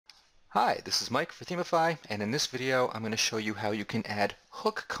Hi, this is Mike for Themify, and in this video I'm going to show you how you can add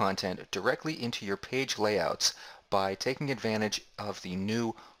hook content directly into your page layouts by taking advantage of the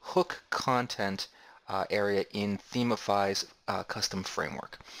new hook content area in Themify's custom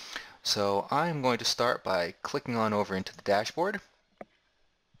framework. So I'm going to start by clicking on over into the dashboard,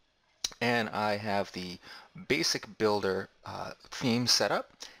 and I have the basic builder theme set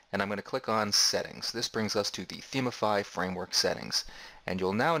up, and I'm going to click on settings. This brings us to the Themify framework settings, and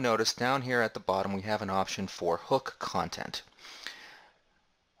you'll now notice down here at the bottom we have an option for hook content.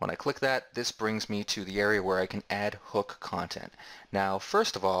 When I click that, this brings me to the area where I can add hook content. Now,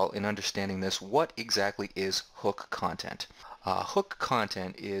 first of all, in understanding this, what exactly is hook content? Hook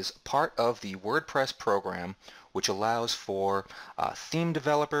content is part of the WordPress program, which allows for theme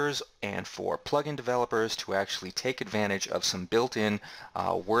developers and for plugin developers to actually take advantage of some built-in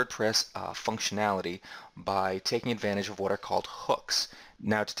WordPress functionality by taking advantage of what are called hooks.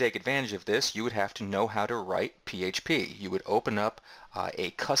 Now, to take advantage of this, you would have to know how to write PHP. You would open up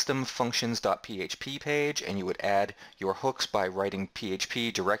a custom functions.php page, and you would add your hooks by writing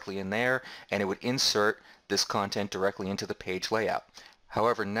PHP directly in there, and it would insert this content directly into the page layout.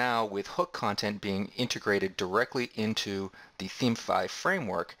 However, now with hook content being integrated directly into the Themify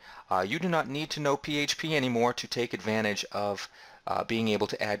framework, you do not need to know PHP anymore to take advantage of being able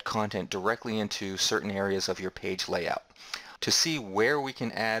to add content directly into certain areas of your page layout. To see where we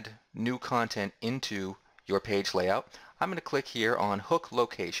can add new content into your page layout, I'm going to click here on Hook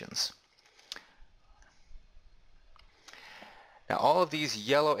Locations. Now all of these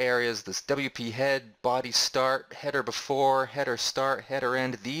yellow areas, this WP head, body start, header before, header start, header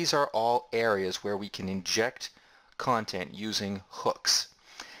end, these are all areas where we can inject content using hooks.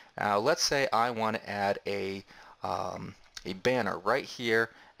 Now let's say I want to add a banner right here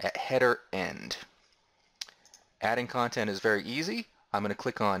at header end. Adding content is very easy. I'm going to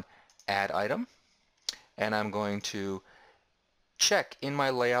click on Add Item, and I'm going to check in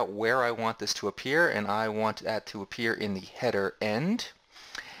my layout where I want this to appear, and I want that to appear in the header end.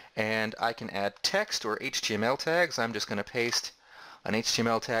 And I can add text or HTML tags. I'm just going to paste an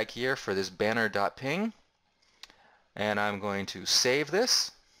HTML tag here for this banner.ping, and I'm going to save this.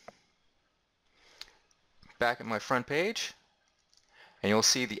 Back at my front page, and you'll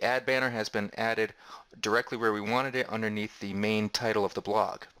see the add banner has been added directly where we wanted it, underneath the main title of the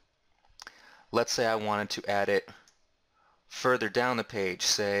blog. Let's say I wanted to add it further down the page,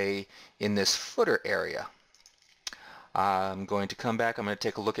 say in this footer area. I'm going to come back, I'm going to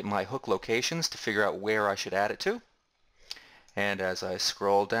take a look at my hook locations to figure out where I should add it to. And as I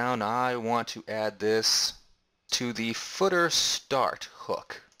scroll down, I want to add this to the footer start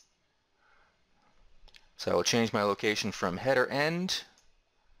hook. So I will change my location from header end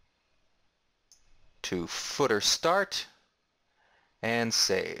to footer start and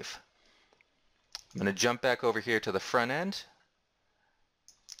save. I'm going to jump back over here to the front end.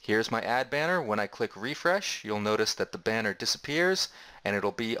 Here's my add banner. When I click refresh, you'll notice that the banner disappears and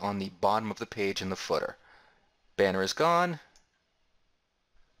it'll be on the bottom of the page in the footer. Banner is gone.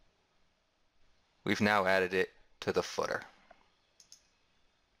 We've now added it to the footer.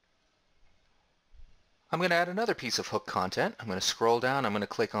 I'm going to add another piece of hook content. I'm going to scroll down. I'm going to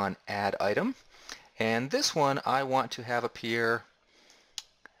click on Add Item. And this one I want to have appear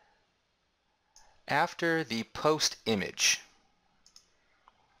after the post image.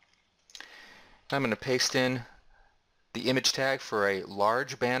 I'm going to paste in the image tag for a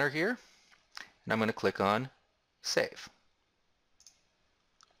large banner here, and I'm going to click on Save.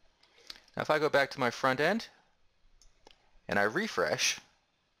 Now if I go back to my front end and I refresh,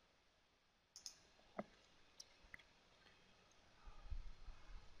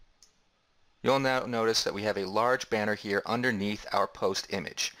 you'll now notice that we have a large banner here underneath our post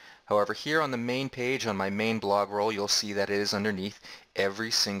image. However, here on the main page on my main blog roll, you'll see that it is underneath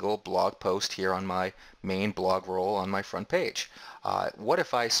every single blog post here on my main blog roll on my front page. What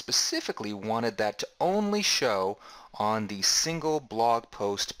if I specifically wanted that to only show on the single blog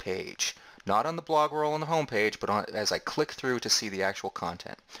post page? Not on the blog roll on the home page, but as I click through to see the actual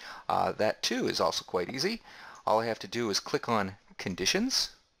content. That too is also quite easy. All I have to do is click on Conditions,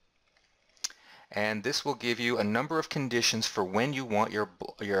 and this will give you a number of conditions for when you want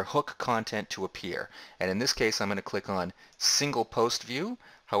your hook content to appear. And in this case, I'm going to click on Single Post View.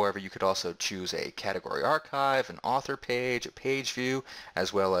 However, you could also choose a category archive, an author page, a page view,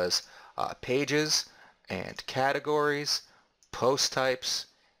 as well as pages and categories, post types,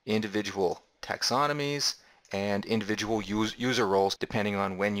 individual taxonomies, and individual user roles, depending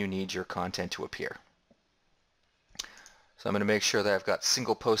on when you need your content to appear. So I'm going to make sure that I've got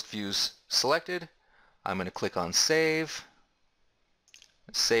single post views selected. I'm going to click on Save.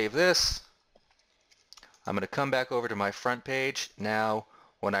 Save this. I'm going to come back over to my front page. Now,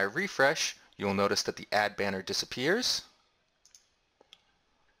 when I refresh, you'll notice that the Add banner disappears.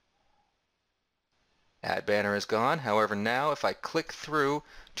 Add banner is gone. However, now if I click through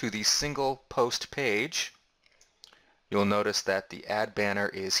to the single post page, you'll notice that the Add banner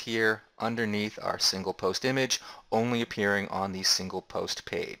is here underneath our single post image, only appearing on the single post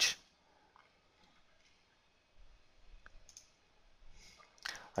page.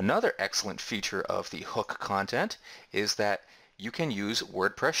 Another excellent feature of the hook content is that you can use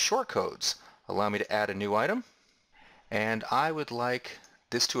WordPress shortcodes. Allow me to add a new item, and I would like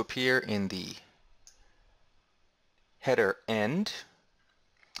this to appear in the header end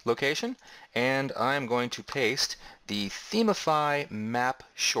location, and I'm going to paste the Themify map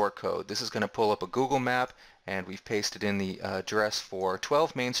shortcode. This is going to pull up a Google map, and we've pasted in the address for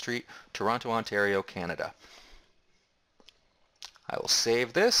 12 Main Street, Toronto, Ontario, Canada. I will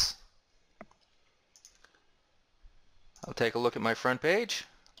save this. I'll take a look at my front page.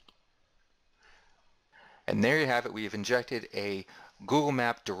 And there you have it. We have injected a Google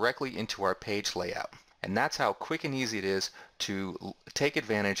map directly into our page layout. And that's how quick and easy it is to take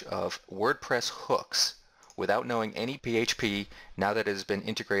advantage of WordPress hooks without knowing any PHP now that it has been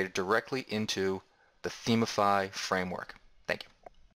integrated directly into the Themify framework.